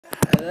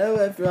Hello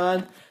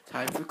everyone,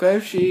 time for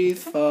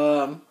groceries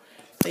from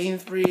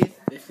Sainsbury.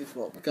 This is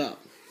what we got.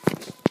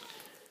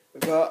 We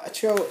got a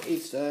chill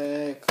Easter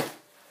egg,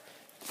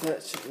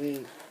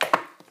 virtually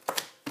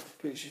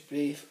butcher's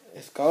beef,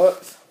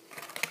 escargots,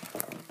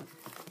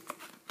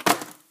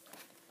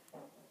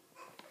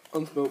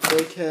 unsmoked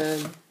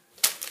bacon,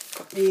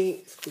 cut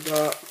meats. We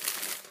got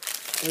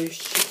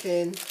roast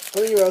chicken,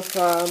 honey roast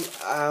ham,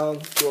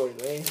 and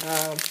broiling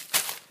ham,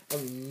 a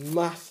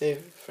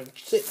massive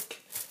French stick.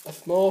 A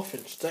small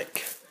French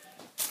stick.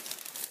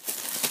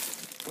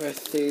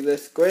 Let's see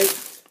this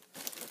grapes,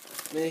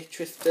 mini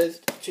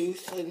twisters, 2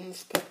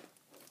 tins per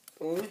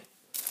only,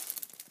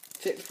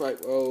 6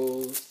 white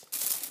rolls,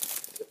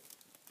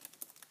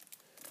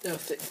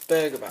 6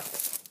 burger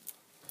buns.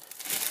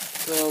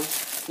 So,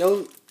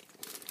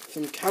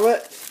 some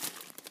carrots,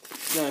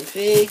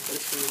 9p,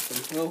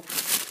 some milk,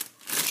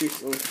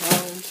 juice on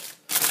pound,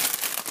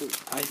 some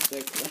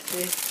iceberg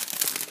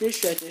lettuce, pretty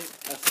shredded,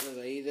 that's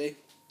really easy.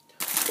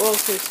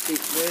 Also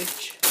sweet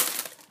rich,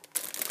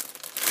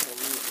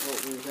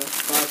 what we have,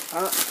 5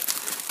 packs,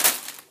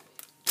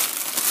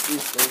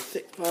 these are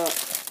 6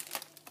 packs,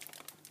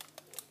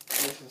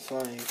 this is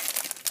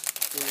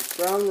 5,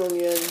 brown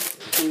onions,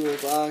 2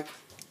 bag.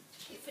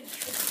 You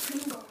finished with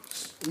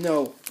Pringles?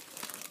 No,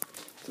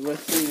 the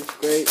rest of these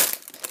great,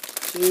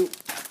 2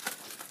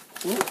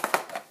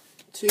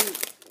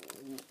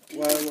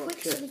 wild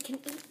quick so we can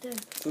eat them.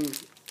 Some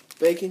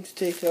bacon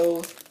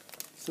potatoes,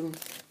 some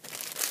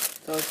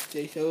sauce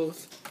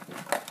potatoes,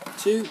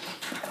 2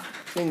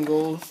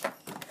 Pringles,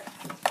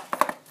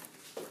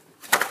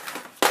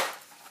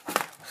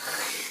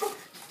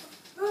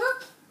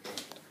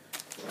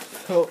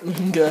 salt and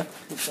vinegar,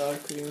 sour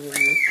cream and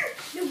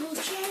No, we'll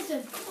share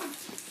them. Come on.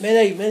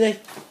 Millie.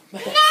 No!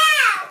 If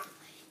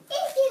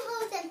you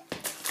hold them.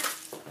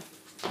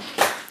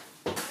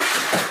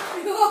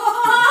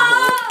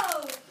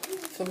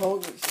 Some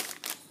whole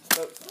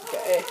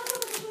spaghetti,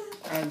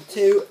 and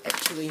 2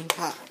 Altrincham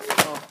packs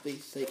of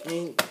these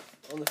techniques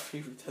on the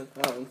free for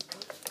 £10.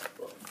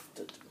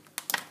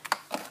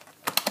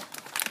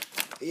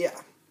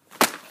 Yeah.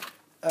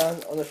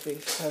 And on the free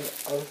for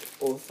 £10, I've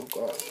also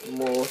got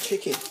more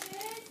chicken.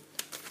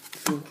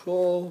 Some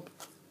prawn,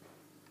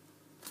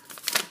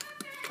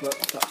 black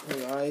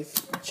rice,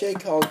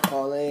 chicken corn,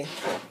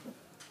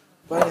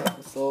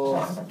 pineapple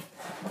sauce,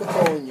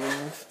 pickled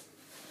onions.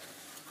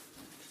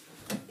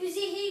 Here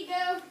you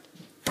go.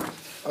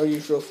 Our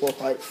usual 4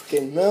 pints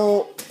skim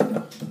milk,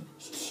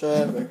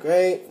 strawberry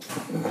grape,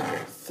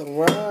 some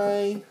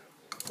wine,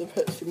 some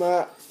Pepsi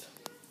Max,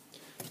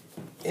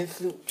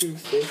 instant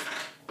juices,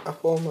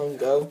 apple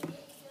mango,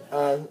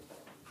 and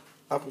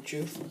apple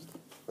juice.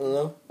 I don't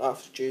know,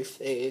 apple juice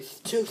is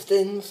 2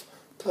 tins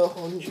per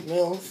 100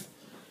 mils.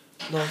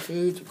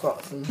 Non-food, we've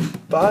got some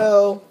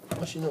bio,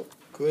 washing up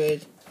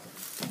grid,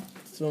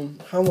 some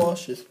hand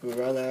washes we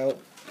ran out,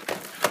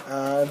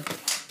 and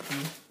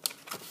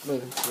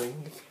moving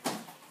things.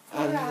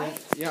 And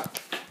yeah,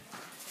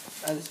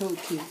 and the total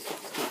is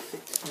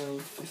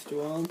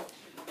 £66.51,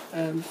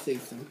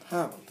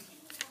 £16.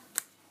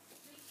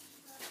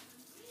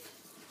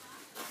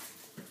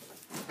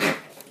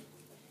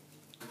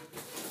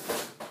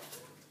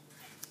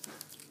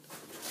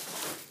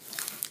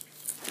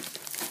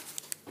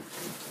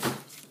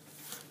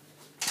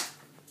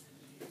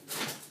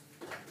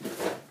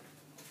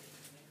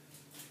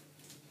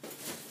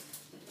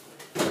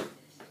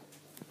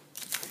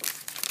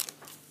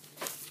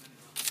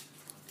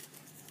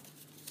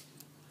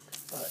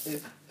 That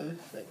is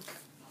everything.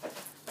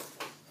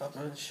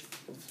 Average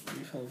of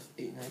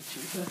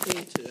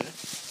 £3.892 today.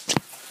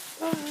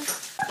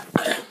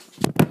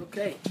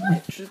 Okay,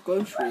 extra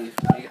groceries.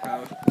 We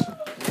have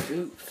the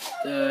boots,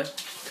 the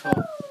top,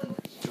 and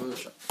the jewelry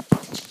shop.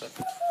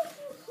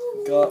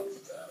 Got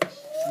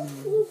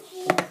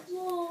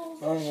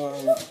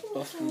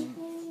some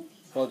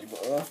body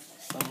butter,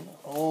 some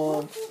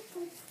horn,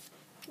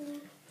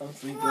 and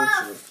 3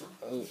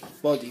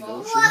 body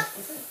lotion.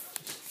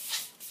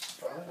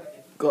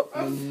 Got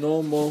the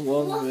normal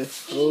one with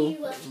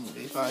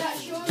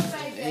vitamin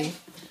A,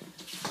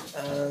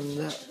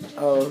 and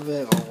our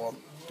Vera one.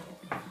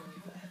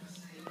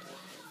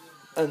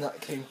 And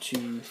that came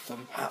to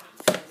some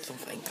hats,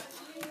 something.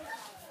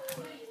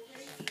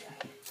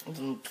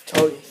 Some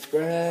toilet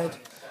spread,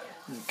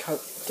 and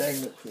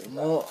Daniel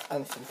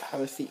and some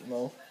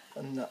paracetamol,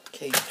 and that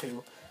came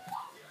to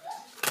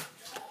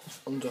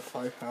under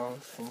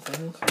 £5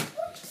 something.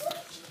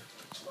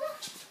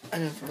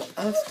 And then from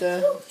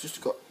Asda, I've just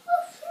got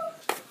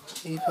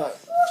 3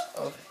 packs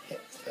of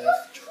hip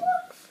first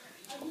trunks,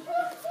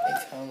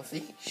 £8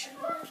 each,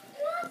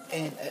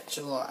 in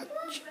extra large,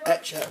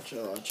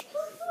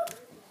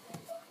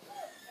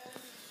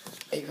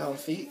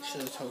 £8 each, so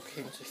the total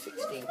came to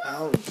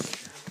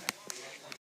 £16.